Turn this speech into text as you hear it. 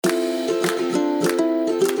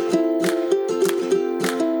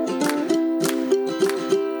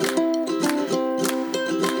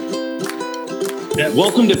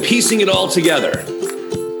Welcome to Piecing It All Together.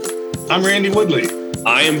 I'm Randy Woodley.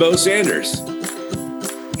 I am Bo Sanders.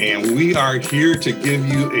 And we are here to give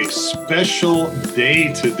you a special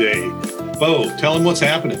day today. Bo, tell them what's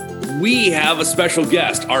happening. We have a special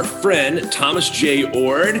guest. Our friend, Thomas J.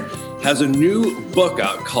 Oord, has a new book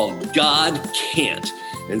out called God Can't.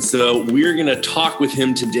 And so we're going to talk with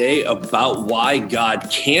him today about why God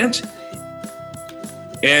can't.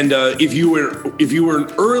 And if you were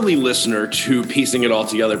an early listener to Piecing It All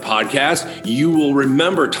Together podcast, you will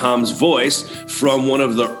remember Tom's voice from one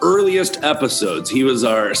of the earliest episodes. He was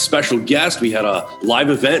our special guest. We had a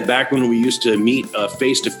live event back when we used to meet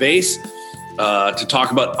face-to-face to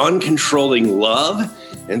talk about uncontrolling love.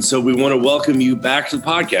 And so we want to welcome you back to the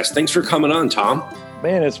podcast. Thanks for coming on, Tom.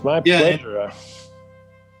 Man, it's my pleasure.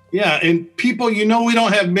 Yeah, and people, we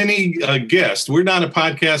don't have many guests. We're not a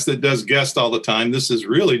podcast that does guests all the time. This is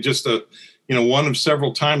really just one of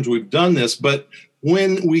several times we've done this. But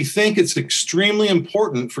when we think it's extremely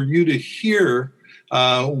important for you to hear,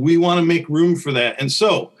 we want to make room for that. And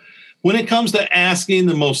so when it comes to asking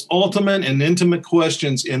the most ultimate and intimate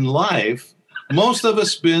questions in life, most of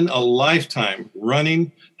us spend a lifetime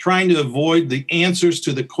trying to avoid the answers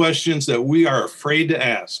to the questions that we are afraid to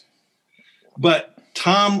ask. But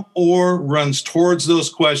Tom Oord runs towards those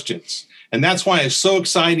questions. And that's why it's so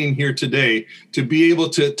exciting here today to be able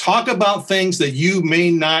to talk about things that you may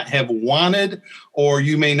not have wanted or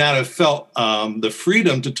you may not have felt the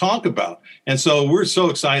freedom to talk about. And so we're so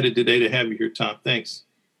excited today to have you here, Tom. Thanks.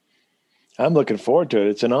 I'm looking forward to it.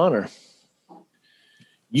 It's an honor.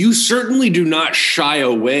 You certainly do not shy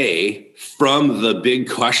away from the big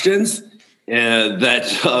questions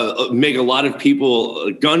that make a lot of people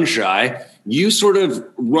gun shy. You sort of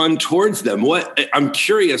run towards them. I'm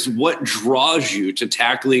curious, what draws you to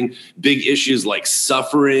tackling big issues like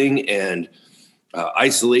suffering and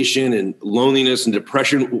isolation and loneliness and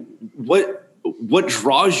depression? What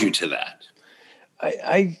draws you to that?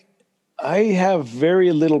 I have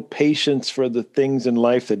very little patience for the things in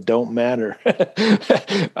life that don't matter.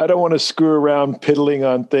 I don't want to screw around piddling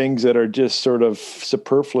on things that are just sort of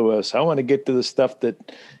superfluous. I want to get to the stuff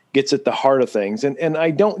that gets at the heart of things. And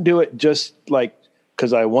I don't do it just like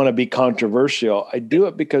because I want to be controversial. I do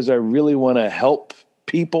it because I really want to help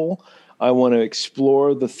people. I want to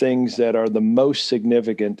explore the things that are the most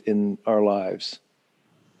significant in our lives.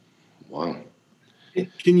 Wow.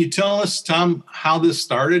 Can you tell us, Tom, how this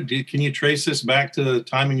started? Can you trace this back to the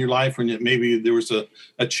time in your life when maybe there was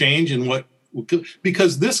a change in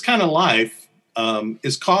because this kind of life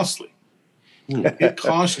is costly. It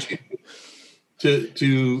costs you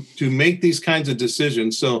to make these kinds of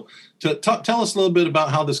decisions. So tell us a little bit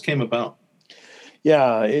about how this came about.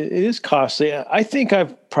 Yeah, it is costly. I think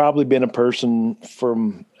I've probably been a person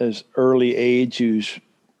from as early age who's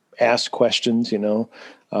asked questions,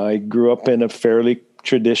 I grew up in a fairly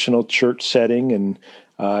traditional church setting, and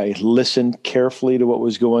I listened carefully to what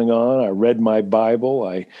was going on. I read my Bible.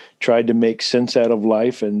 I tried to make sense out of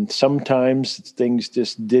life, and sometimes things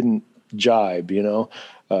just didn't jibe,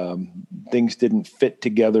 things didn't fit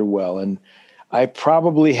together well. And I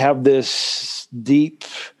probably have this deep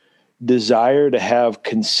desire to have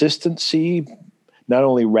consistency, not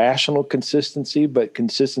only rational consistency, but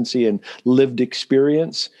consistency in lived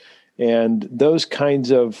experience. And those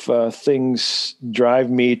kinds of things drive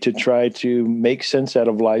me to try to make sense out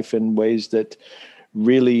of life in ways that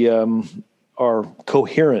really are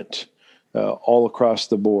coherent all across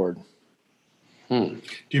the board. Do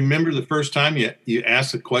you remember the first time you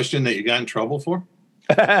asked a question that you got in trouble for?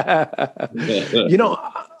 I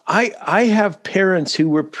have parents who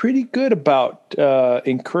were pretty good about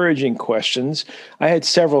encouraging questions. I had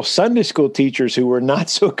several Sunday school teachers who were not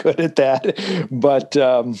so good at that, but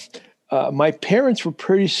my parents were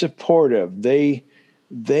pretty supportive. They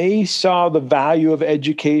saw the value of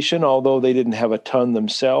education, although they didn't have a ton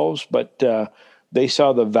themselves, but they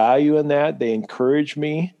saw the value in that. They encouraged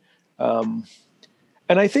me.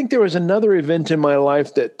 And I think there was another event in my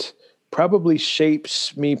life that probably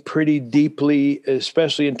shapes me pretty deeply,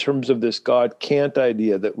 especially in terms of this God can't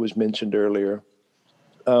idea that was mentioned earlier.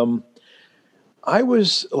 I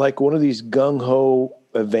was like one of these gung-ho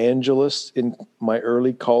evangelists in my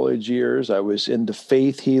early college years. I was into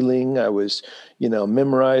faith healing. I was,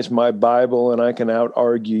 memorize my Bible and I can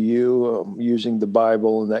out-argue you using the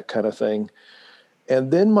Bible and that kind of thing.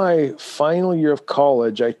 And then my final year of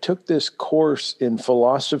college, I took this course in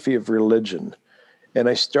philosophy of religion. And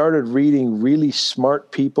I started reading really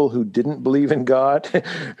smart people who didn't believe in God,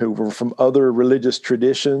 who were from other religious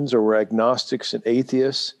traditions or were agnostics and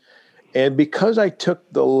atheists. And because I took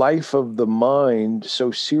the life of the mind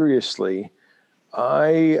so seriously,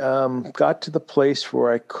 I got to the place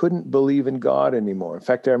where I couldn't believe in God anymore. In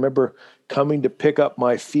fact, I remember coming to pick up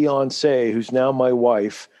my fiancée, who's now my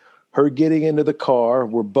wife, her getting into the car.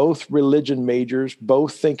 We're both religion majors,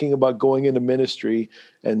 both thinking about going into ministry,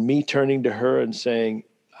 and me turning to her and saying,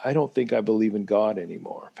 I don't think I believe in God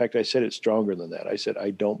anymore. In fact, I said it stronger than that. I said,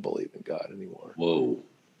 I don't believe in God anymore. Whoa.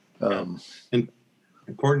 An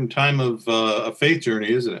important time of a faith journey,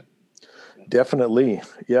 isn't it? Definitely.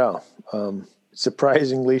 Yeah.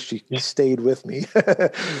 Surprisingly, she stayed with me.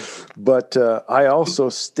 But I also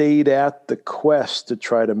stayed at the quest to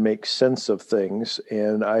try to make sense of things.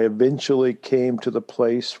 And I eventually came to the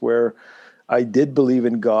place where I did believe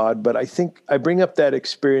in God. But I think I bring up that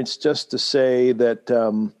experience just to say that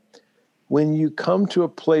when you come to a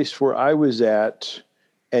place where I was at,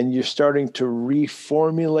 and you're starting to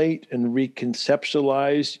reformulate and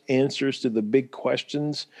reconceptualize answers to the big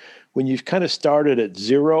questions, when you've kind of started at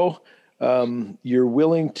zero, you're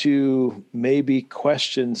willing to maybe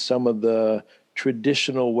question some of the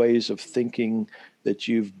traditional ways of thinking that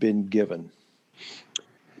you've been given.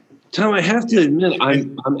 Tom, I have to admit,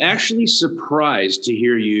 I'm actually surprised to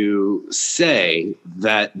hear you say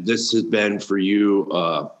that this has been for you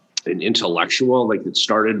an intellectual, like it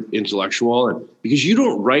started intellectual, and because you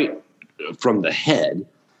don't write from the head.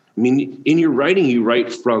 I mean, in your writing, you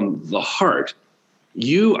write from the heart.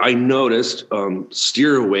 You, I noticed,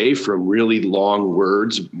 steer away from really long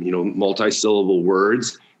words, multi-syllable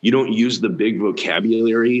words. You don't use the big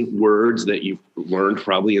vocabulary words that you've learned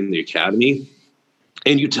probably in the academy.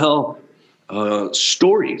 And you tell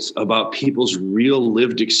stories about people's real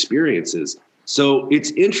lived experiences. So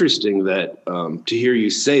it's interesting that to hear you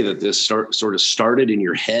say that this sort of started in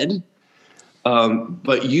your head,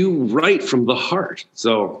 but you write from the heart.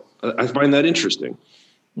 So I find that interesting.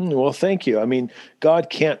 Well, thank you. I mean, God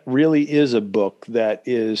Can't really is a book that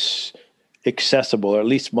is accessible, or at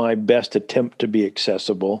least my best attempt to be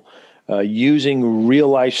accessible, using real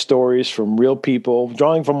life stories from real people,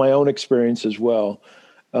 drawing from my own experience as well.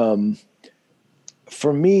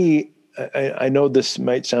 For me, I know this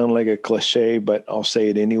might sound like a cliche, but I'll say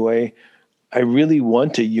it anyway. I really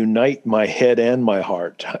want to unite my head and my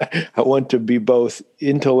heart. I want to be both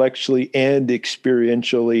intellectually and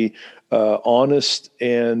experientially honest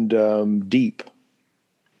and deep.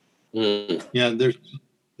 Yeah,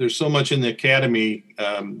 there's so much in the academy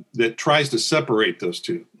that tries to separate those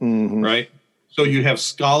two, right? So you have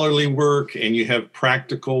scholarly work and you have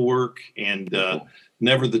practical work, and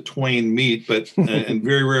never the twain meet, but in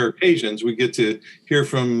very rare occasions we get to hear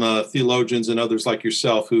from theologians and others like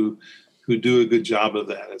yourself who do a good job of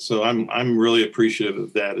that. And so I'm really appreciative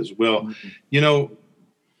of that as well.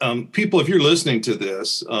 People, if you're listening to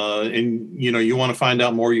this and you want to find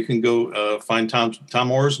out more, you can go find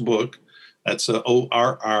Tom Orr's book. That's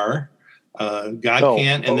ORR, God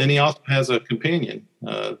Can't, and then he also has a companion,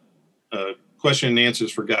 question and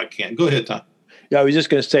answers for God Can't. Go ahead, Tom. Yeah, I was just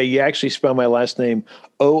going to say, you actually spell my last name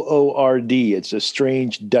O-O-R-D. It's a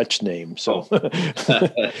strange Dutch name. So,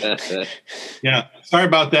 yeah, sorry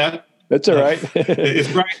about that. That's all right.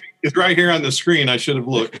 It's right here on the screen. I should have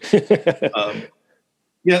looked.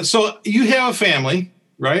 Yeah, so you have a family,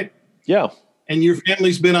 right? Yeah. And your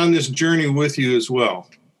family's been on this journey with you as well.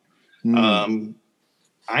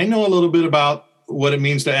 I know a little bit about what it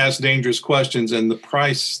means to ask dangerous questions and the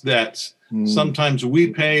price that sometimes we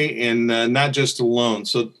pay, and not just alone.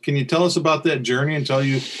 So can you tell us about that journey and tell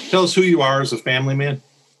us who you are as a family man?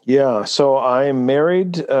 Yeah. So I'm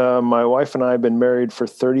married. My wife and I have been married for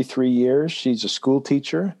 33 years. She's a school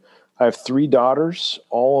teacher. I have 3 daughters.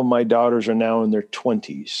 All of my daughters are now in their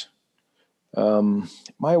 20s.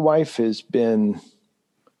 My wife has been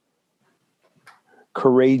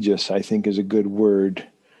courageous, I think is a good word,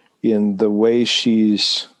 in the way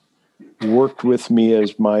she's worked with me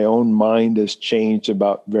as my own mind has changed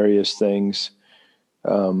about various things.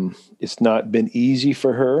 It's not been easy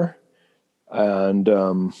for her. And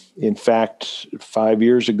in fact, 5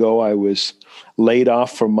 years ago, I was laid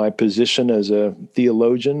off from my position as a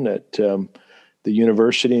theologian at the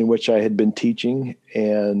university in which I had been teaching.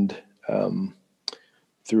 And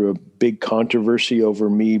through a big controversy over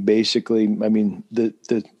me, basically, I mean, the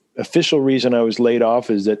official reason I was laid off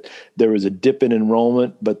is that there was a dip in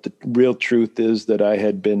enrollment, but the real truth is that I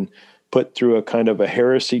had been put through a kind of a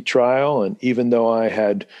heresy trial. And even though I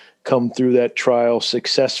had come through that trial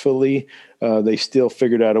successfully, they still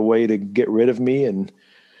figured out a way to get rid of me. And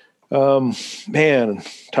man,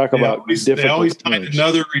 talk about difficult. They always find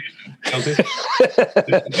another reason, don't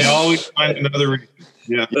they? They always find another reason.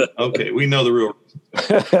 Yeah. Okay. We know the real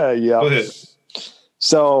reason. Yeah. Go ahead.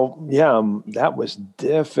 So, yeah, that was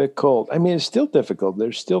difficult. I mean, it's still difficult.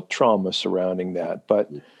 There's still trauma surrounding that. But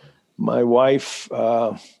my wife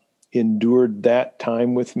endured that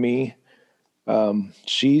time with me.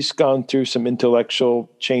 She's gone through some intellectual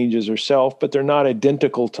changes herself, but they're not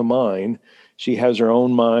identical to mine. She has her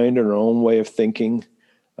own mind and her own way of thinking.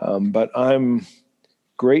 But I'm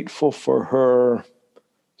grateful for her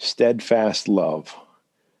steadfast love,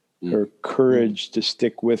 her courage to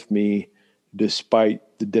stick with me despite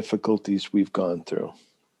the difficulties we've gone through.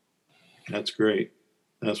 That's great.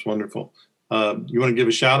 That's wonderful. You want to give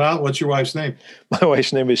a shout out? What's your wife's name? My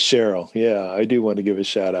wife's name is Cheryl. Yeah, I do want to give a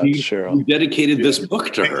shout out to Cheryl. You dedicated this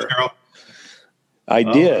book to her. Cheryl. I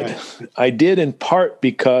did. Right. I did in part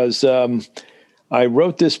because I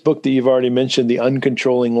wrote this book that you've already mentioned, The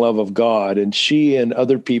Uncontrolling Love of God. And she and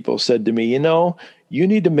other people said to me, you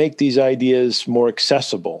need to make these ideas more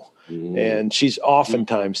accessible. And she's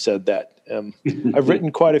oftentimes said that. I've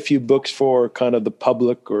written quite a few books for kind of the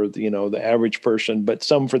public or, the average person, but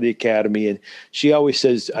some for the academy. And she always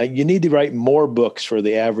says, you need to write more books for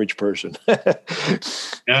the average person.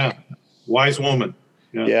 Yeah. Wise woman.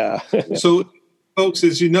 Yeah. So, folks,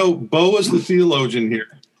 as you know, Bo is the theologian here.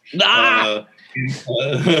 I'm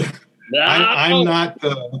not.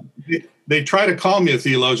 They try to call me a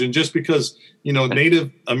theologian just because, Native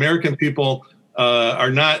American people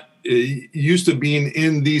are not used to being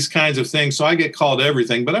in these kinds of things. So I get called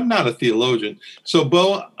everything, but I'm not a theologian. So,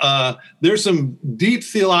 Bo, there's some deep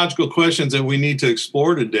theological questions that we need to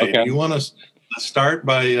explore today. Okay. You want to start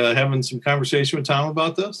by having some conversation with Tom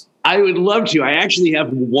about this? I would love to. I actually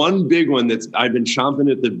have one big one that's I've been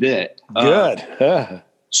chomping at the bit. Good.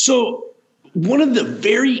 So one of the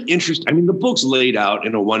very interesting, the book's laid out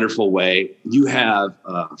in a wonderful way. You have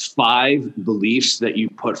 5 beliefs that you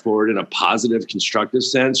put forward in a positive, constructive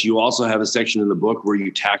sense. You also have a section in the book where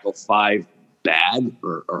you tackle 5 bad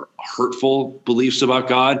or hurtful beliefs about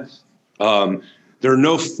God. There are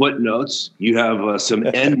no footnotes. You have some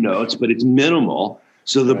endnotes, but it's minimal.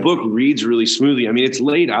 So the book reads really smoothly. It's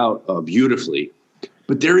laid out beautifully.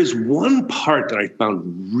 But there is one part that I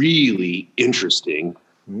found really interesting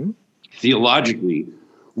theologically,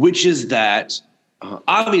 which is that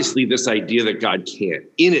obviously this idea that God can't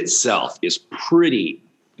in itself is pretty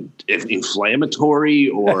inflammatory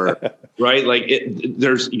or right. Like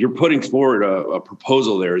you're putting forward a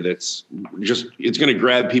proposal there that's just, it's going to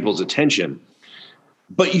grab people's attention.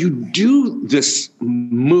 But you do this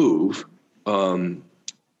move a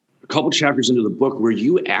couple chapters into the book where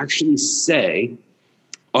you actually say,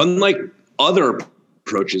 unlike other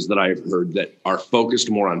approaches that I've heard that are focused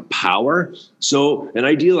more on power. So an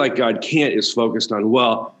idea like God can't is focused on,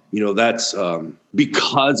 that's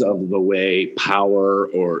because of the way power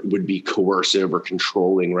or would be coercive or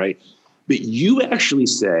controlling, right? But you actually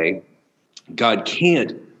say God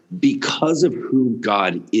can't because of who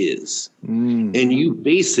God is. And you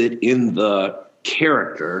base it in the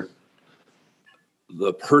character,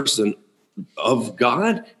 the person of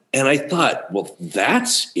God. And I thought, well,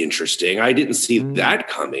 that's interesting. I didn't see that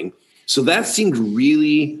coming. So that seemed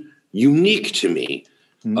really unique to me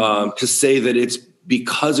to say that it's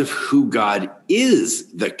because of who God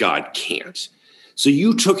is that God can't. So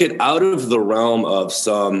you took it out of the realm of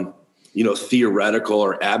some, theoretical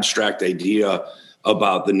or abstract idea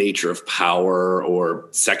about the nature of power or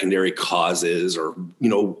secondary causes or,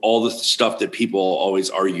 all the stuff that people always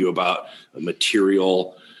argue about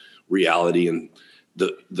material reality and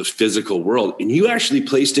the physical world. And you actually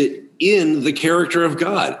placed it in the character of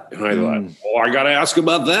God. And I thought, I got to ask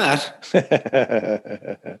about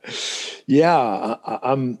that. Yeah,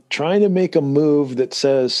 I'm trying to make a move that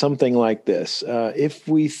says something like this. If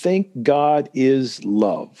we think God is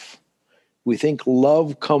love, we think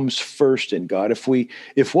love comes first in God. If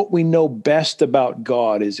what we know best about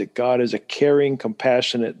God is that God is a caring,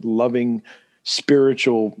 compassionate, loving,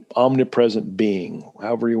 spiritual, omnipresent being,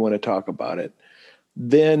 however you want to talk about it,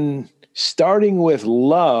 then starting with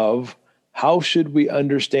love, how should we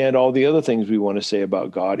understand all the other things we want to say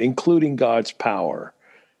about God, including God's power?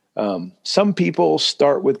 Some people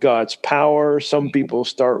start with God's power. Some people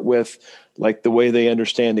start with like the way they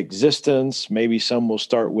understand existence. Maybe some will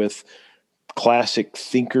start with classic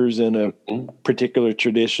thinkers in a particular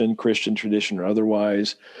tradition, Christian tradition or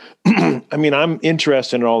otherwise. I'm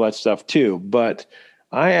interested in all that stuff too, but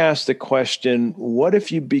I asked the question, what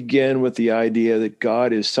if you begin with the idea that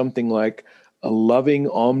God is something like a loving,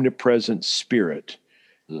 omnipresent spirit?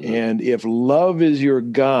 And if love is your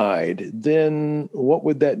guide, then what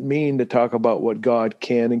would that mean to talk about what God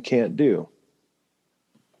can and can't do?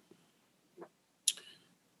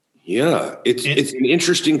 Yeah, it's an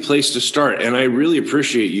interesting place to start. And I really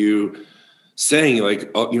appreciate you saying,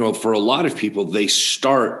 like, for a lot of people, they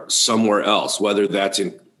start somewhere else, whether that's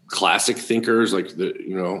in classic thinkers, like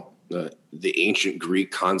the ancient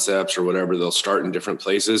Greek concepts or whatever. They'll start in different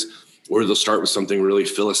places, or they'll start with something really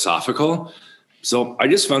philosophical. So I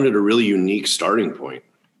just found it a really unique starting point.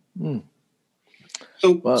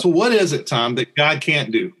 So what is it, Tom, that God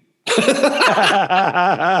can't do?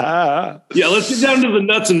 Yeah, let's get down to the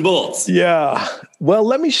nuts and bolts. Yeah. Well,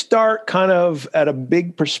 let me start kind of at a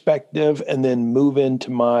big perspective and then move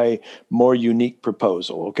into my more unique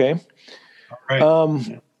proposal, okay? All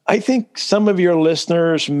right. I think some of your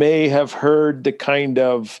listeners may have heard the kind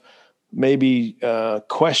of maybe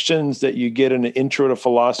questions that you get in an intro to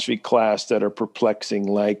philosophy class that are perplexing,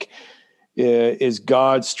 like, is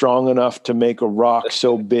God strong enough to make a rock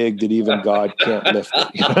so big that even God can't lift it?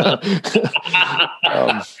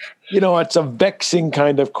 It's a vexing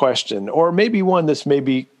kind of question, or maybe one that's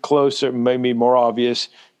maybe closer, maybe more obvious.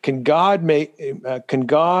 Can God make 2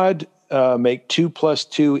 +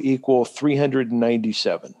 2 =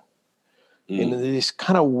 397? These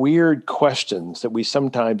kind of weird questions that we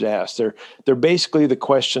sometimes ask. They're basically the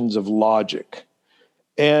questions of logic.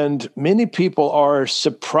 And many people are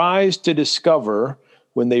surprised to discover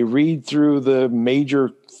when they read through the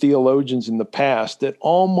major theologians in the past that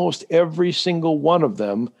almost every single one of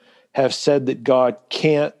them have said that God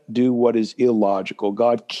can't do what is illogical.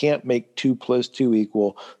 God can't make 2 + 2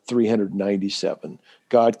 = 397.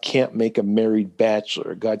 God can't make a married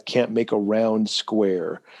bachelor. God can't make a round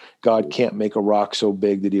square. God can't make a rock so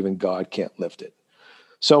big that even God can't lift it.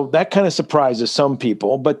 So that kind of surprises some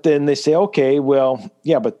people, but then they say, okay, well,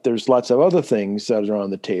 yeah, but there's lots of other things that are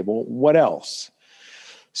on the table. What else?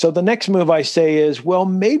 So the next move I say is, well,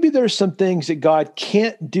 maybe there's some things that God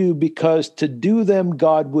can't do because to do them,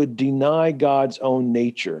 God would deny God's own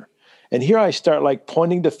nature. And here I start like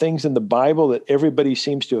pointing to things in the Bible that everybody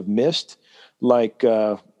seems to have missed. Like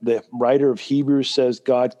the writer of Hebrews says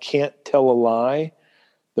God can't tell a lie.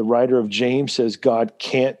 The writer of James says God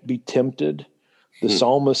can't be tempted. The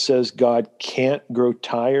psalmist says God can't grow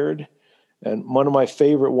tired. And one of my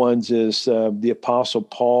favorite ones is the Apostle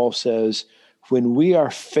Paul says, when we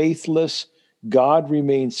are faithless, God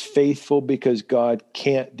remains faithful because God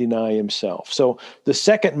can't deny himself. So the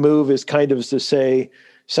second move is kind of to say,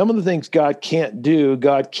 some of the things God can't do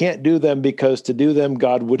them because to do them,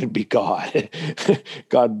 God wouldn't be God.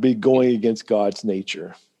 God would be going against God's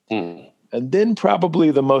nature. And then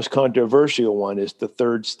probably the most controversial one is the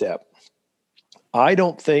third step. I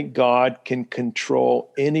don't think God can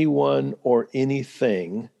control anyone or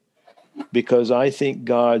anything because I think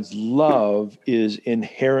God's love is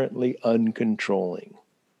inherently uncontrolling.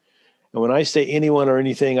 And when I say anyone or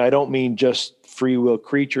anything, I don't mean just free will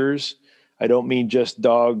creatures. I don't mean just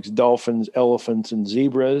dogs, dolphins, elephants, and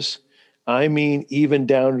zebras. I mean even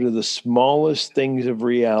down to the smallest things of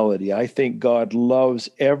reality. I think God loves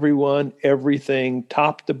everyone, everything,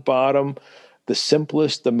 top to bottom, the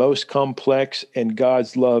simplest, the most complex, and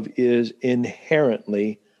God's love is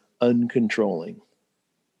inherently uncontrolling.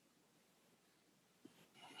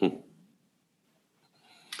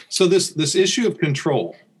 So this issue of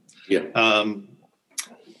control, we went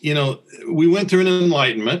through an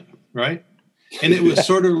enlightenment, right? And it was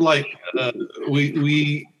sort of like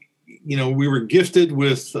we were gifted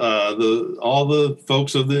with all the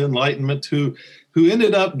folks of the Enlightenment who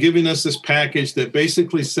ended up giving us this package that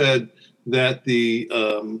basically said that the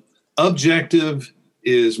objective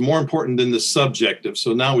is more important than the subjective.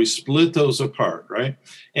 So now we split those apart, right?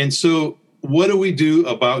 And so what do we do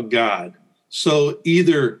about God? So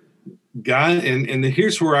either God, and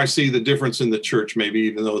here's where I see the difference in the church, maybe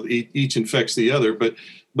even though each infects the other,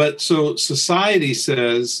 but so society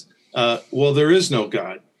says, well, there is no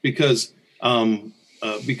God because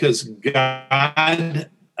God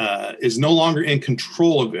is no longer in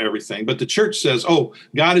control of everything. But the church says, oh,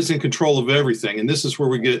 God is in control of everything. And this is where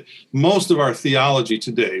we get most of our theology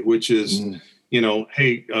today, which is, well,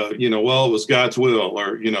 it was God's will,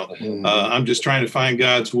 or, I'm just trying to find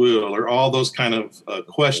God's will, or all those kind of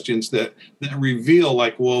questions that reveal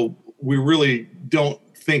like, well, we really don't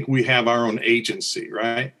think we have our own agency,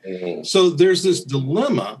 right? So there's this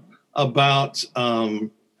dilemma about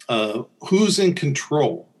who's in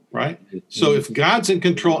control. Right. So if God's in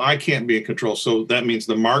control, I can't be in control. So that means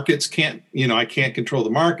the markets can't, I can't control the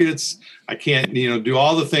markets. I can't, do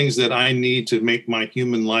all the things that I need to make my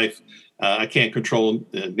human life. I can't control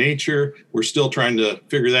nature. We're still trying to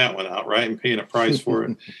figure that one out. Right. And paying a price for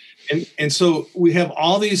it. And so we have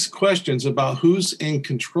all these questions about who's in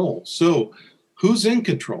control. So who's in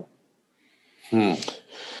control?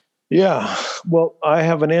 Yeah, well, I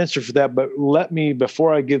have an answer for that, but let me,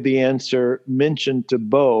 before I give the answer, mention to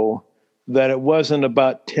Bo that it wasn't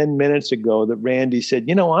about 10 minutes ago that Randy said,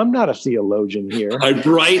 I'm not a theologian here.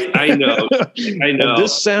 Right? I know. I know.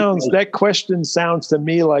 That question sounds to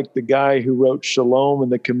me like the guy who wrote Shalom in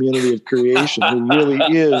the Community of Creation, who really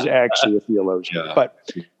is actually a theologian. Yeah. But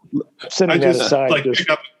setting that aside, pick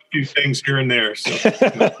up a few things here and there. So.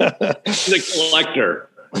 The collector.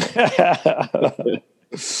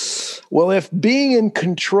 Well, if being in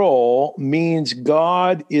control means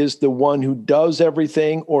God is the one who does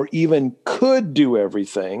everything or even could do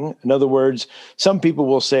everything, in other words, some people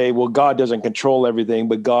will say, well, God doesn't control everything,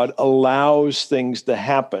 but God allows things to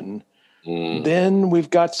happen, then we've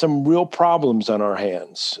got some real problems on our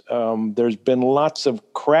hands. There's been lots of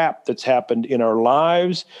crap that's happened in our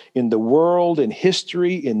lives, in the world, in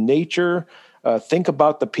history, in nature. Think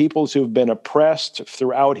about the peoples who've been oppressed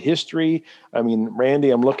throughout history. I mean,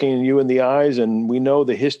 Randy, I'm looking at you in the eyes, and we know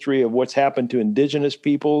the history of what's happened to indigenous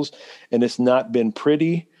peoples, and it's not been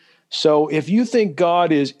pretty. So if you think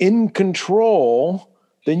God is in control,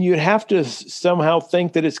 then you'd have to somehow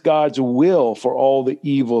think that it's God's will for all the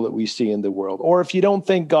evil that we see in the world. Or if you don't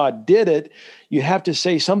think God did it, you have to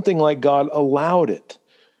say something like God allowed it.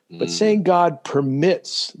 But saying God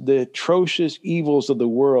permits the atrocious evils of the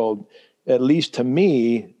world, at least to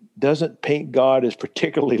me, doesn't paint God as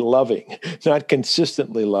particularly loving, not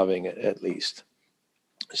consistently loving, at least.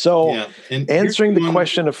 So answering the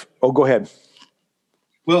question of, go ahead.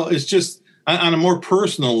 Well, it's just on a more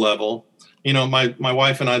personal level, my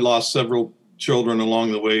wife and I lost several children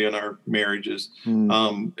along the way in our marriages.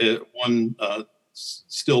 One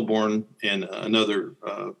stillborn and another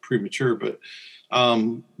premature, but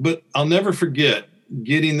I'll never forget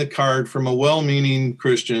getting the card from a well-meaning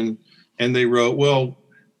Christian. And they wrote, well,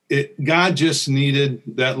 God just needed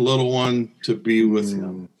that little one to be with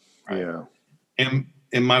him. Right? Yeah.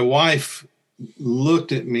 And my wife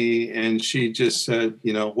looked at me and she just said,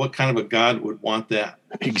 what kind of a God would want that?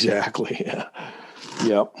 Exactly. Yeah.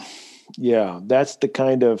 Yep. Yeah. That's the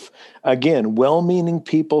kind of, again, well-meaning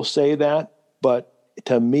people say that, but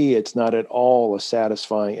to me, it's not at all a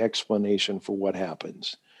satisfying explanation for what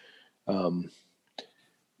happens.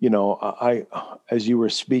 As you were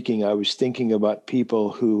speaking, I was thinking about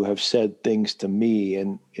people who have said things to me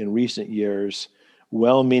in recent years.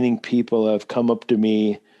 Well-meaning people have come up to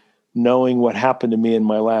me knowing what happened to me in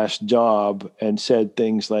my last job and said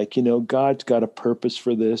things like, God's got a purpose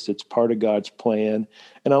for this. It's part of God's plan.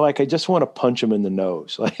 And I just want to punch him in the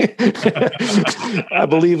nose. I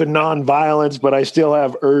believe in nonviolence, but I still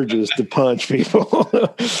have urges to punch people.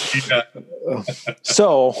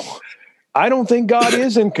 So I don't think God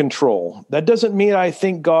is in control. That doesn't mean I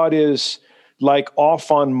think God is like off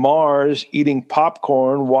on Mars eating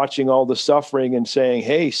popcorn, watching all the suffering and saying,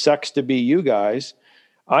 hey, sucks to be you guys.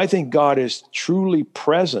 I think God is truly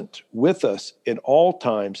present with us in all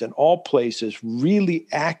times and all places, really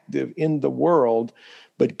active in the world,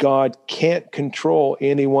 but God can't control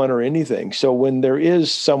anyone or anything. So when there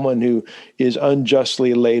is someone who is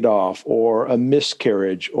unjustly laid off, or a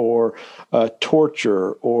miscarriage, or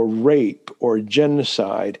torture, or rape, or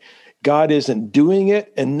genocide, God isn't doing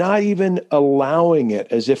it and not even allowing it,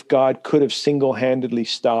 as if God could have single-handedly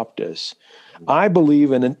stopped us. I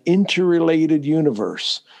believe in an interrelated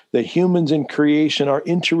universe, that humans in creation are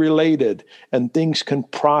interrelated and things can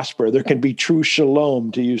prosper. There can be true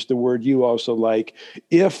shalom, to use the word you also like,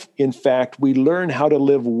 if, in fact, we learn how to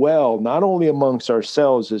live well, not only amongst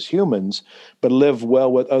ourselves as humans, but live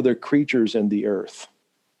well with other creatures in the earth.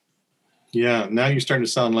 Yeah, now you're starting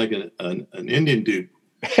to sound like an Indian dude.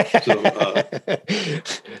 So,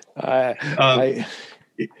 I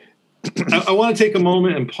want to take a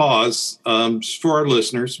moment and pause for our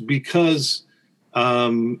listeners, because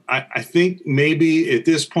I think maybe at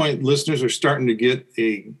this point, listeners are starting to get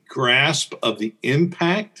a grasp of the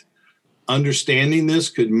impact understanding this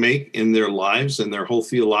could make in their lives and their whole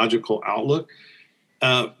theological outlook.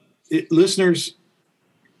 Listeners,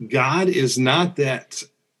 God is not that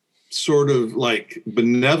sort of like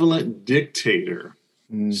benevolent dictator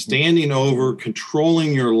standing over,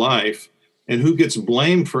 controlling your life, and who gets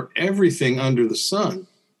blamed for everything under the sun.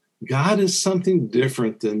 God is something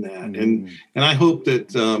different than that. And I hope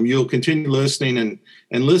that you'll continue listening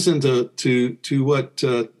and listen to what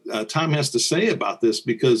Tom has to say about this,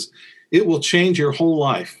 because it will change your whole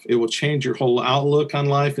life. It will change your whole outlook on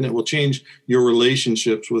life, and it will change your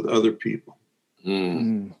relationships with other people.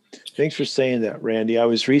 Thanks for saying that, Randy. I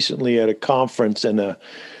was recently at a conference, and a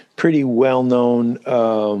pretty well-known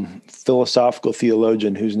philosophical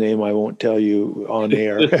theologian, whose name I won't tell you on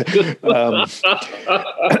air,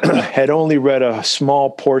 had only read a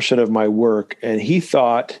small portion of my work, and he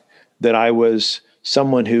thought that I was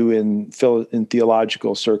someone who in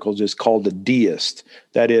theological circles is called a deist.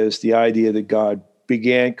 That is the idea that God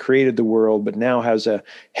created the world, but now has a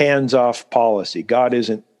hands-off policy. God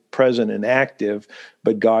isn't present and active,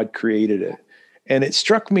 but God created it. And it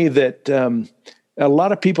struck me that a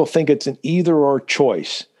lot of people think it's an either-or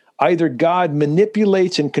choice. Either God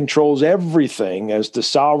manipulates and controls everything as the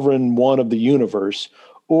sovereign one of the universe,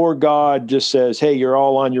 or God just says, hey, you're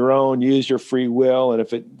all on your own, use your free will, and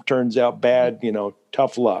if it turns out bad,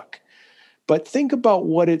 tough luck. But think about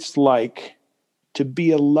what it's like to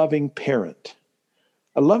be a loving parent.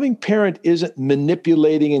 A loving parent isn't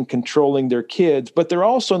manipulating and controlling their kids, but they're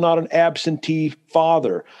also not an absentee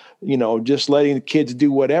father, just letting the kids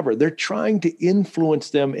do whatever. They're trying to influence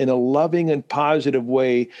them in a loving and positive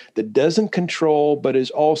way that doesn't control, but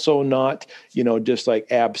is also not, just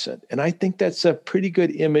like absent. And I think that's a pretty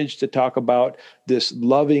good image to talk about this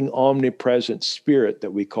loving, omnipresent spirit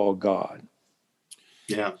that we call God.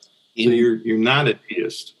 Yeah. So you're not a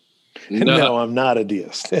deist. No, I'm not a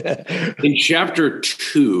deist. In chapter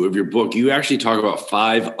 2 of your book, you actually talk about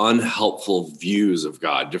 5 unhelpful views of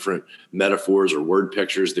God, different metaphors or word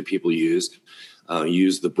pictures that people use.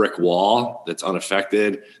 Use the brick wall that's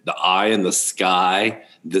unaffected, the eye in the sky,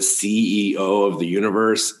 the CEO of the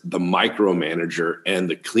universe, the micromanager, and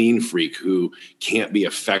the clean freak who can't be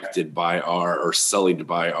affected by or sullied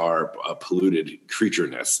by our polluted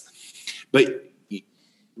creatureness. But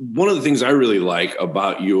one of the things I really like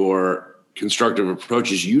about your constructive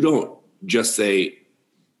approach is you don't just say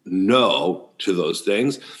no to those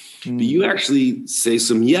things, but you actually say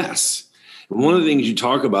some yes. And one of the things you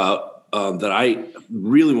talk about that I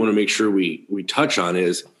really want to make sure we touch on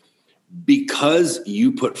is because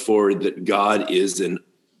you put forward that God is an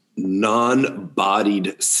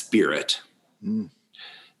non-bodied spirit,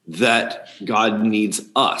 that God needs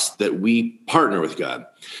us, that we partner with God.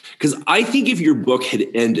 Because I think if your book had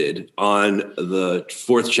ended on the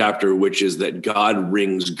 4th chapter, which is that God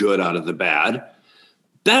wrings good out of the bad,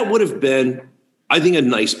 that would have been, I think, a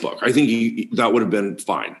nice book. I think that would have been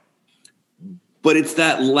fine. But it's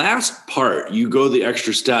that last part, you go the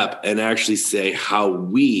extra step and actually say how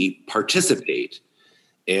we participate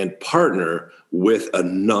and partner with a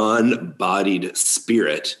non-bodied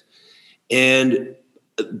spirit. And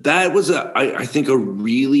that was, I think, a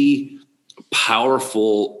really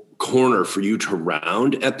powerful corner for you to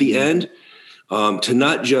round at the end, to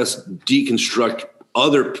not just deconstruct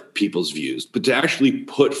other people's views, but to actually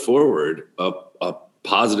put forward a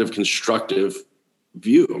positive, constructive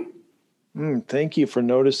view. Thank you for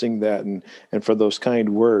noticing that and for those kind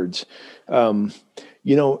words.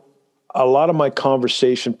 A lot of my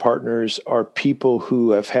conversation partners are people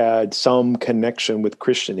who have had some connection with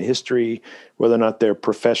Christian history, whether or not they're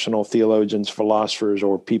professional theologians, philosophers,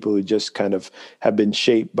 or people who just kind of have been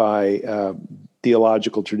shaped by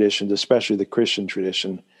theological traditions, especially the Christian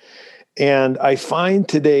tradition. And I find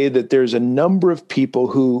today that there's a number of people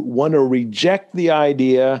who want to reject the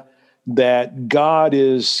idea that God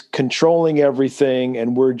is controlling everything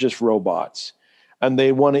and we're just robots. And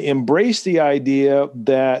they want to embrace the idea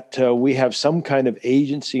that we have some kind of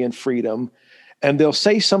agency and freedom. And they'll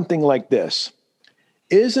say something like this: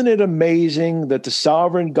 isn't it amazing that the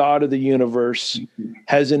sovereign God of the universe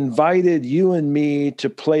has invited you and me to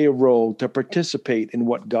play a role, to participate in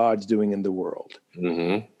what God's doing in the world?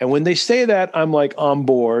 Mm-hmm. And when they say that, I'm like on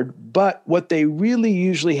board. But what they really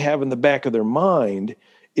usually have in the back of their mind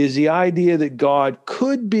is the idea that God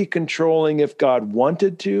could be controlling if God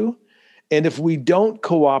wanted to. And if we don't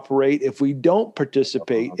cooperate, if we don't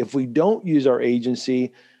participate, if we don't use our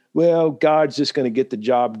agency, well, God's just going to get the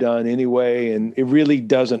job done anyway. And it really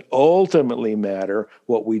doesn't ultimately matter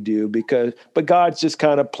what we do but God's just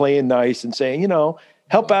kind of playing nice and saying,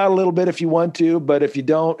 help out a little bit if you want to, but if you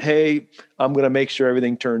don't, hey, I'm going to make sure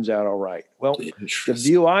everything turns out all right. Well, the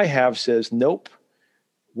view I have says, nope.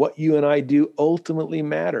 What you and I do ultimately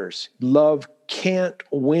matters. Love can't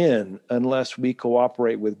win unless we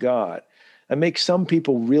cooperate with God. It makes some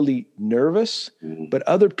people really nervous, but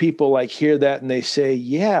other people hear that and they say,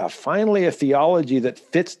 yeah, finally a theology that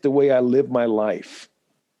fits the way I live my life.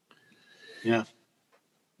 Yeah.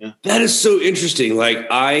 That is so interesting.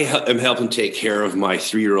 I am helping take care of my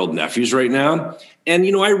 3-year-old nephews right now. And,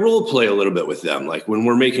 I role play a little bit with them. When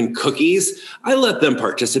we're making cookies, I let them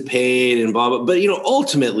participate and blah, blah. But,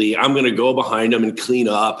 ultimately I'm going to go behind them and clean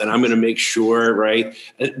up and I'm going to make sure, right?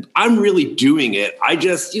 And I'm really doing it. I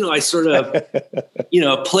just, I sort of,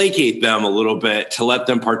 placate them a little bit to let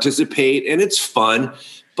them participate, and it's fun.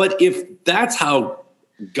 But if that's how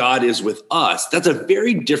God is with us, that's a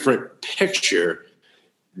very different picture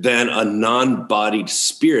than a non-bodied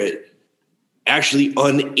spirit actually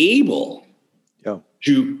unable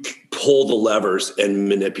to pull the levers and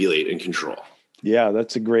manipulate and control. Yeah,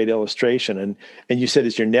 that's a great illustration. And you said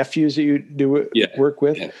it's your nephews that you do work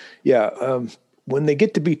with? Yeah. When they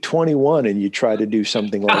get to be 21 and you try to do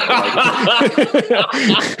something like that,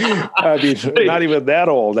 I mean, not even that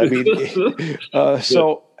old. I mean,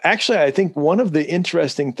 so actually, I think one of the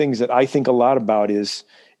interesting things that I think a lot about is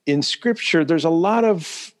in Scripture, there's a lot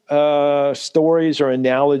of stories or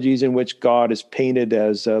analogies in which God is painted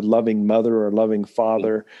as a loving mother or loving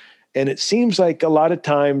father. And it seems like a lot of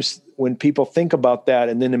times when people think about that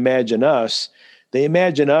and then imagine us, they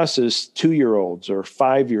imagine us as 2-year-olds or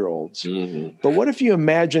 5-year-olds. Mm-hmm. But what if you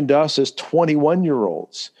imagined us as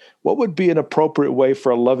 21-year-olds? What would be an appropriate way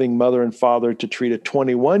for a loving mother and father to treat a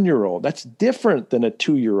 21-year-old? That's different than a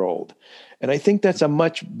 2-year-old. And I think that's a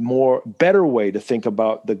much better way to think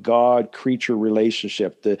about the God-creature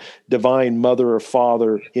relationship, the divine mother or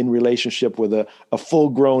father in relationship with a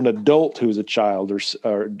full-grown adult who's a child or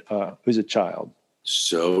who's a child.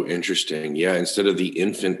 So interesting. Yeah, instead of the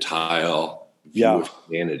infantile view of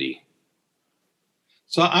humanity.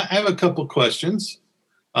 So I have a couple questions.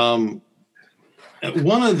 One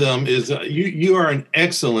of them is you are an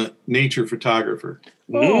excellent nature photographer.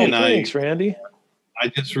 Oh, thanks, Randy. I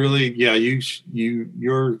just really,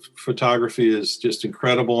 your photography is just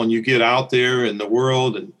incredible, and you get out there in the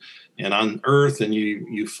world and on Earth, and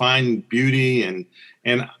you find beauty, and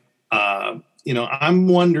I'm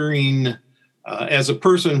wondering, as a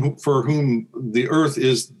person for whom the Earth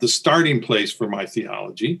is the starting place for my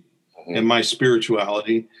theology and my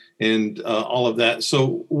spirituality and all of that.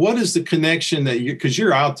 So, what is the connection that because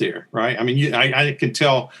you're out there, right? I mean, I can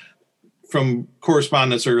tell from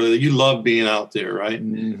correspondence earlier that you love being out there, right?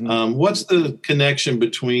 Mm-hmm. What's the connection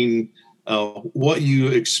between what you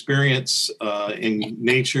experience in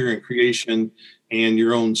nature and creation and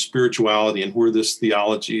your own spirituality, and where this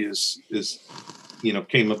theology is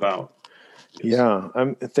came about? Yeah,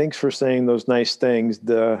 thanks for saying those nice things.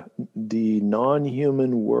 The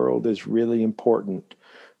non-human world is really important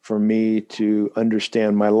for me to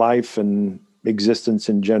understand my life and existence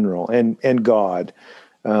in general, and God.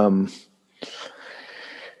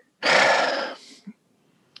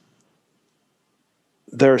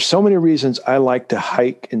 There are so many reasons I like to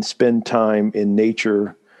hike and spend time in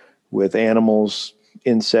nature with animals,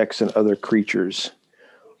 insects, and other creatures.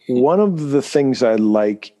 One of the things I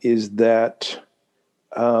like is that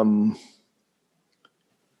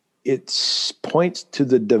it points to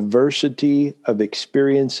the diversity of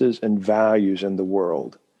experiences and values in the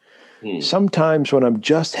world. Sometimes when I'm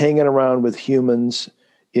just hanging around with humans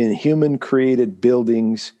in human-created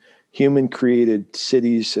buildings, human-created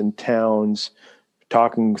cities and towns,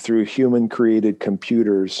 talking through human-created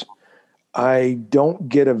computers, I don't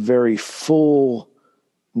get a very full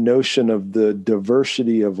notion of the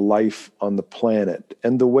diversity of life on the planet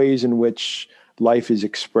and the ways in which life is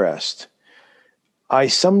expressed.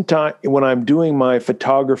 When I'm doing my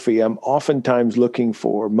photography, I'm oftentimes looking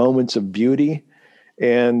for moments of beauty.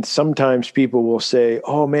 And sometimes people will say,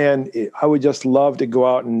 oh man, I would just love to go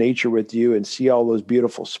out in nature with you and see all those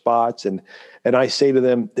beautiful spots. And I say to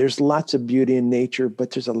them, there's lots of beauty in nature,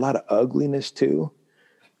 but there's a lot of ugliness too.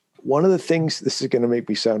 One of the things, this is going to make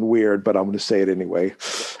me sound weird, but I'm going to say it anyway.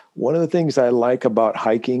 One of the things I like about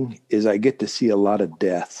hiking is I get to see a lot of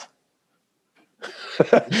death.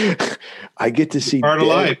 I get to see part of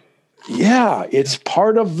life. Yeah, it's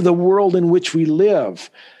part of the world in which we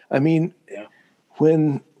live. I mean,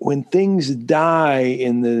 when things die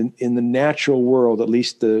in the natural world, at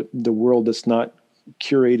least the world that's not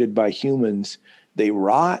curated by humans, they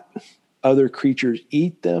rot. Other creatures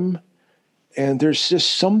eat them. And there's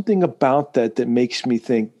just something about that makes me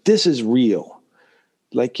think this is real.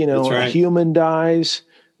 Like, a human dies.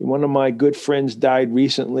 One of my good friends died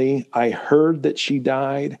recently. I heard that she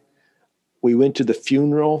died. We went to the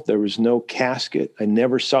funeral. There was no casket. I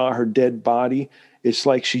never saw her dead body. It's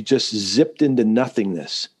like she just zipped into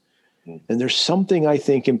nothingness. And there's something I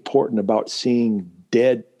think important about seeing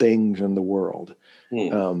dead things in the world.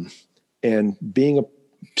 And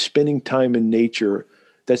spending time in nature,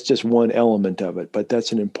 that's just one element of it, but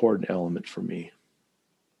that's an important element for me.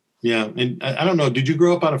 Yeah. And I don't know, did you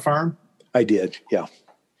grow up on a farm? I did. Yeah.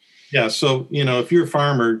 Yeah. So, if you're a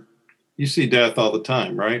farmer, you see death all the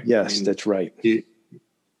time, right? Yes, that's right.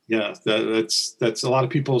 That's a lot of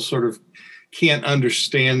people sort of can't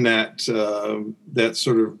understand that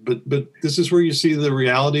sort of, but this is where you see the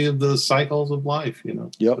reality of the cycles of life,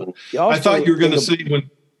 Yep. I thought you were going to say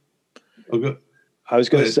I was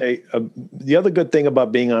going to say the other good thing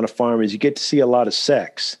about being on a farm is you get to see a lot of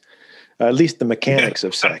sex, at least the mechanics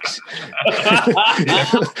of sex.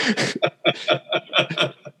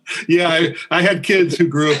 Yeah, I had kids who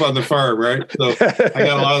grew up on the farm, right? So I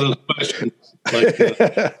got a lot of those questions.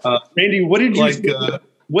 Randy, what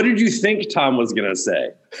did you think Tom was going to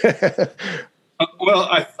say? Well,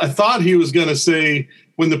 I thought he was going to say,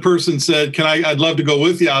 when the person said, I'd love to go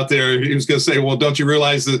with you out there, he was going to say, well, don't you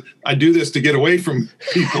realize that I do this to get away from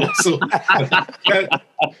people? So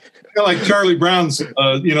like Charlie Brown's,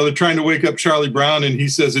 they're trying to wake up Charlie Brown, and he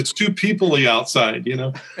says it's too people-y outside,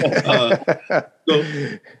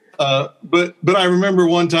 But I remember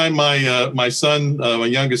one time my son, my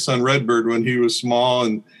youngest son, Redbird, when he was small,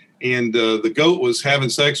 and the goat was having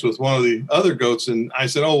sex with one of the other goats, and I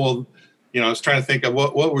said, oh, well, I was trying to think of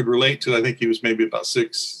what would relate to. I think he was maybe about 5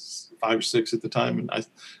 or 6 at the time, and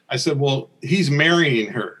I said, well, he's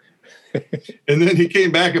marrying her. And then he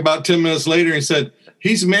came back about 10 minutes later and said,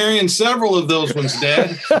 he's marrying several of those ones,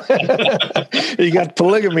 Dad. You got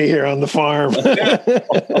polygamy here on the farm.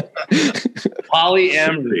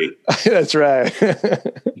 Polyamory. That's right.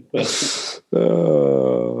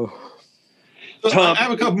 So I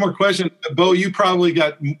have a couple more questions. Bo, you probably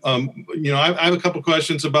got, I have a couple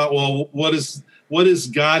questions about, well, what is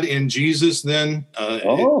God in Jesus then?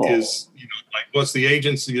 What's the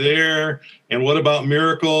agency there? And what about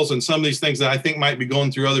miracles and some of these things that I think might be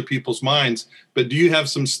going through other people's minds? But do you have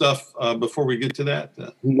some stuff before we get to that?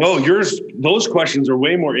 No, those questions are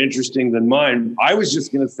way more interesting than mine. I was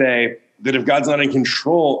just going to say that if God's not in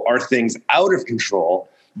control, are things out of control?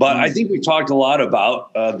 But I think we talked a lot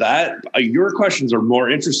about that. Your questions are more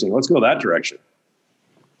interesting. Let's go that direction.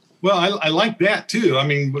 Well, I like that too. I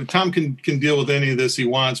mean, Tom can deal with any of this he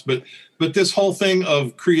wants, but this whole thing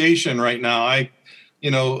of creation right now,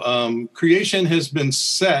 creation has been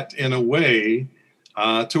set in a way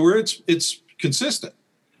to where it's consistent.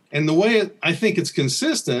 And the way I think it's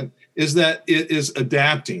consistent is that it is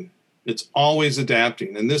adapting. It's always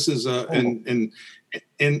adapting. And this is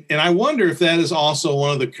and I wonder if that is also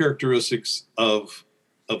one of the characteristics of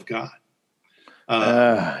God.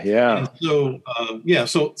 Yeah. So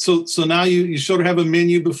now you sort of have a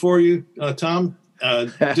menu before you, Tom.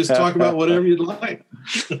 Just talk about whatever you'd like.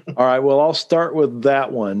 All right. Well, I'll start with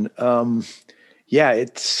that one.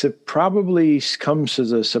 It probably comes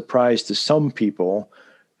as a surprise to some people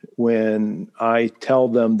when I tell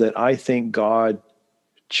them that I think God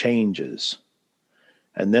changes.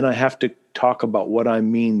 And then I have to talk about what I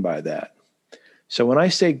mean by that. So when I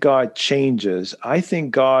say God changes, I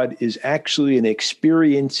think God is actually an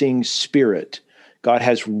experiencing spirit. God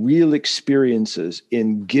has real experiences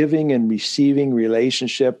in giving and receiving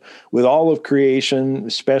relationship with all of creation,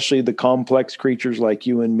 especially the complex creatures like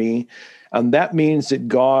you and me. And that means that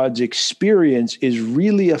God's experience is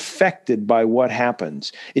really affected by what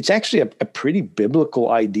happens. It's actually a pretty biblical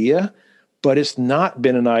idea, but it's not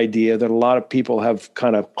been an idea that a lot of people have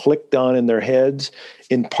kind of clicked on in their heads,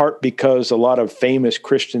 in part because a lot of famous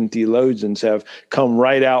Christian theologians have come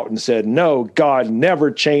right out and said, no, God never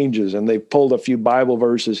changes. And they've pulled a few Bible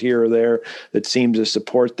verses here or there that seem to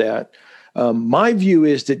support that. My view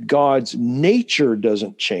is that God's nature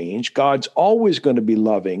doesn't change. God's always going to be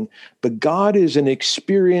loving, but God is an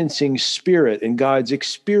experiencing spirit, and God's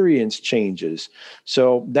experience changes.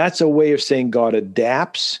 So that's a way of saying God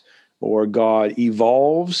adapts or God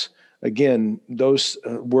evolves. Again, those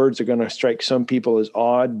words are going to strike some people as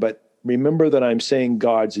odd, but remember that I'm saying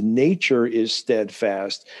God's nature is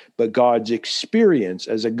steadfast, but God's experience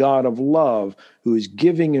as a God of love who is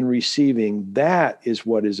giving and receiving, that is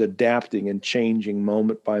what is adapting and changing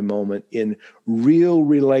moment by moment in real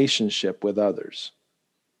relationship with others.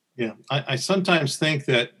 Yeah, I sometimes think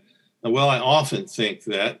that, I often think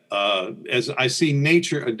that as I see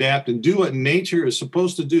nature adapt and do what nature is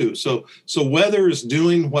supposed to do. So weather is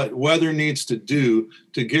doing what weather needs to do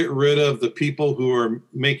to get rid of the people who are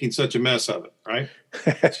making such a mess of it, right?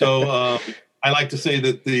 So I like to say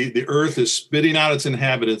that the earth is spitting out its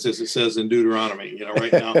inhabitants, as it says in Deuteronomy,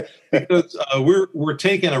 right now, because we're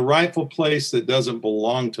taking a rightful place that doesn't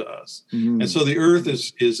belong to us. And so the earth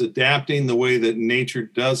is adapting the way that nature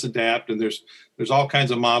does adapt. And there's all kinds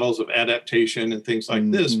of models of adaptation and things like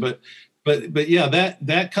this. But yeah,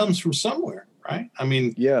 that comes from somewhere, right? I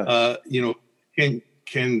mean,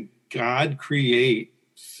 can God create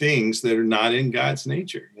things that are not in God's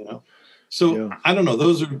nature, So yeah. I don't know.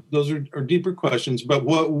 Those are deeper questions. But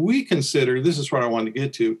what we consider, this is what I wanted to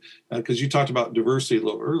get to, because you talked about diversity a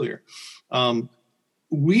little earlier.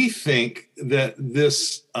 We think that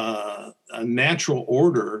this natural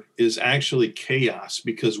order is actually chaos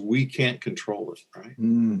because we can't control it, right?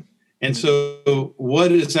 And so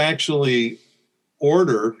what is actually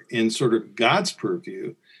order in sort of God's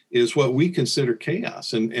purview is what we consider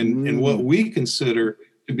chaos. And what we consider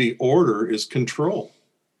to be order is control.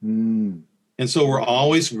 Mm. And so we're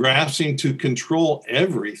always grasping to control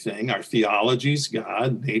everything, our theologies,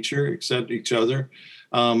 God, nature, except each other.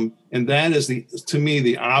 And that is, to me,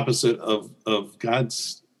 the opposite of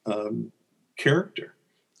God's character.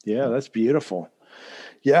 Yeah, that's beautiful.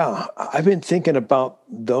 Yeah, I've been thinking about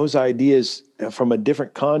those ideas from a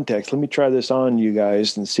different context. Let me try this on you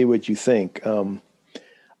guys and see what you think.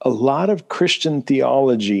 A lot of Christian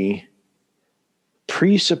theology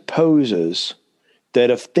presupposes that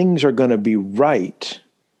if things are going to be right,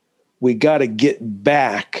 we got to get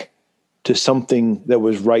back to something that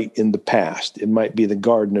was right in the past. It might be the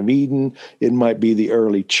Garden of Eden. It might be the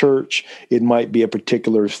early church. It might be a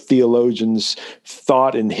particular theologian's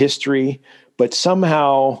thought in history. But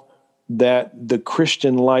somehow that the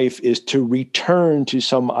Christian life is to return to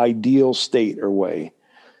some ideal state or way.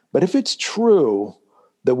 But if it's true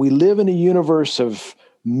that we live in a universe of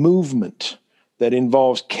movement that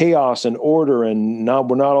involves chaos and order, and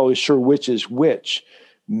we're not always sure which is which,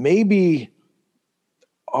 maybe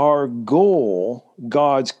our goal,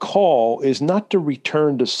 God's call, is not to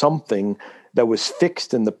return to something that was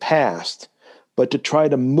fixed in the past, but to try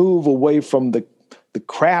to move away from the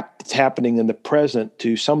crap that's happening in the present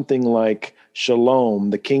to something like shalom,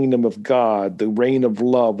 the kingdom of God, the reign of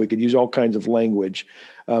love. We could use all kinds of language.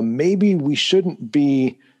 Maybe we shouldn't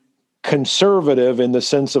be conservative in the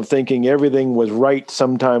sense of thinking everything was right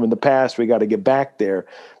sometime in the past, we got to get back there,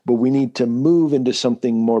 but we need to move into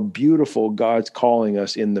something more beautiful God's calling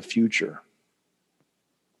us in the future.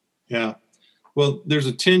 Yeah. Well, there's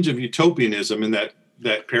a tinge of utopianism in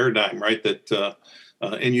that paradigm, right? That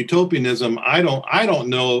in utopianism, I don't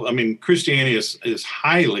know. I mean, Christianity is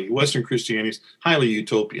Western Christianity is highly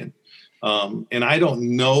utopian. And I don't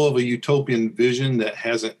know of a utopian vision that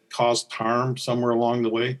hasn't caused harm somewhere along the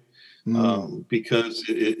way. Because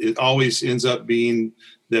it always ends up being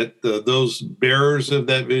that those bearers of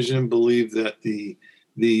that vision believe that the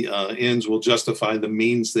ends will justify the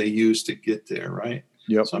means they use to get there, right?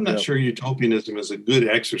 Yep, so I'm not sure utopianism is a good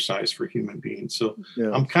exercise for human beings. So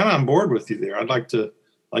I'm kind of on board with you there. I'd like to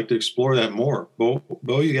explore that more. Bo,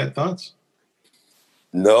 you got thoughts?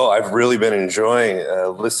 No, I've really been enjoying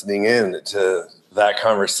listening in to that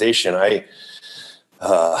conversation.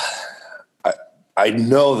 I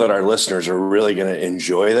know that our listeners are really going to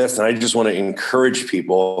enjoy this, and I just want to encourage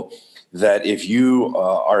people that if you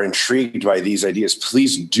are intrigued by these ideas,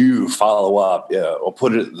 please do follow up. I'll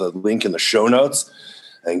put the link in the show notes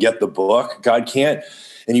and get the book, God Can't.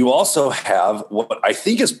 And you also have what I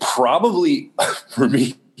think is probably, for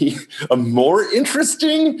me, a more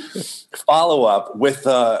interesting follow-up with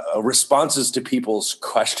responses to people's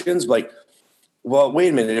questions. Like, well, wait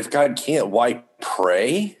a minute, if God can't, why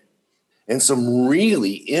pray? And some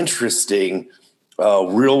really interesting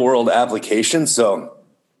real-world applications. So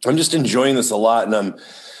I'm just enjoying this a lot, and I'm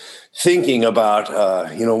thinking about,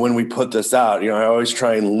 when we put this out, I always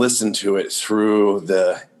try and listen to it through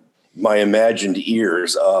my imagined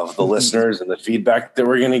ears of the listeners and the feedback that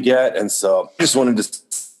we're going to get. And so I just wanted to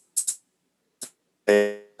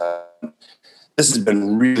say this has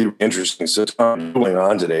been really interesting. So Tom, going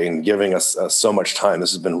on today and giving us so much time.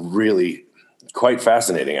 This has been really quite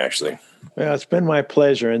fascinating, actually. Yeah, it's been my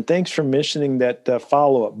pleasure. And thanks for mentioning that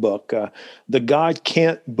follow-up book. The God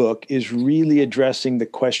Can't book is really addressing the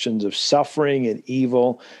questions of suffering and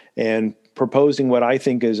evil and proposing what I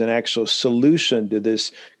think is an actual solution to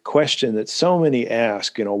this question that so many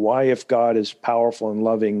ask, why, if God is powerful and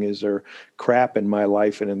loving, is there crap in my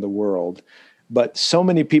life and in the world? But so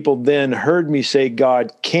many people then heard me say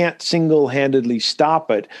God can't single-handedly stop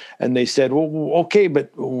it. And they said, well, okay, but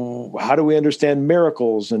how do we understand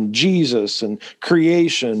miracles and Jesus and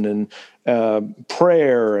creation and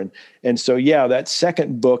prayer? And so, that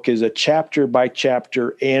second book is a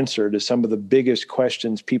chapter-by-chapter answer to some of the biggest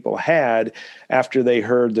questions people had after they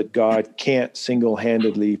heard that God can't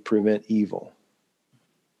single-handedly prevent evil.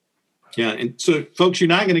 Yeah, and so, folks, you're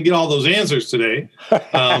not going to get all those answers today,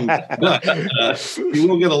 but you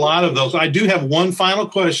will get a lot of those. I do have one final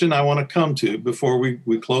question I want to come to before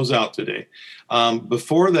we close out today.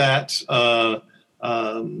 Before that, I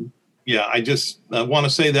just want to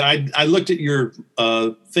say that I looked at your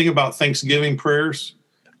thing about Thanksgiving prayers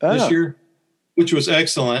this year, which was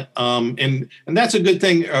excellent. And that's a good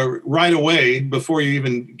thing right away before you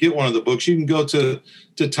even get one of the books. You can go to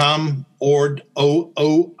Tom Oord,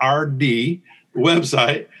 O-O-R-D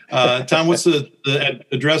website. Tom, what's the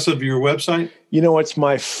address of your website? It's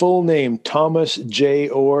my full name, Thomas J.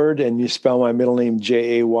 Oord, and you spell my middle name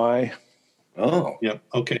J-A-Y. Oh, yeah.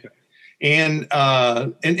 Okay. And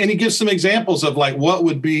he gives some examples of like what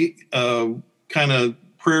would be kind of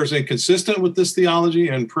prayers inconsistent with this theology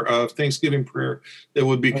and Thanksgiving prayer that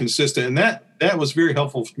would be consistent. And that was very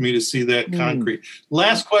helpful for me to see that concrete.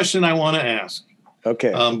 Last question I want to ask.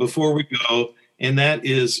 Okay. Before we go, and that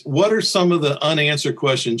is, what are some of the unanswered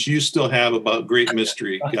questions you still have about great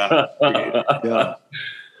mystery God created? Yeah.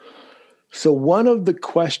 So one of the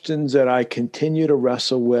questions that I continue to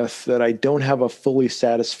wrestle with that I don't have a fully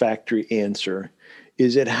satisfactory answer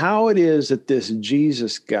is how it is that this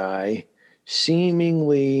Jesus guy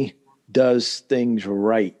seemingly does things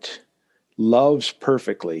right, loves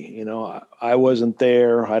perfectly. You know, I wasn't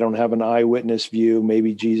there. I don't have an eyewitness view.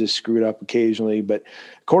 Maybe Jesus screwed up occasionally, but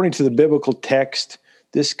according to the biblical text,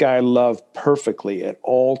 this guy loved perfectly at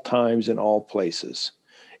all times and all places.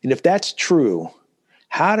 And if that's true,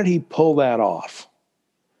 how did he pull that off?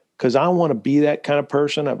 Because I want to be that kind of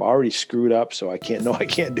person. I've already screwed up, so I can't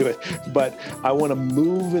do it. But I want to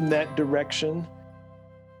move in that direction.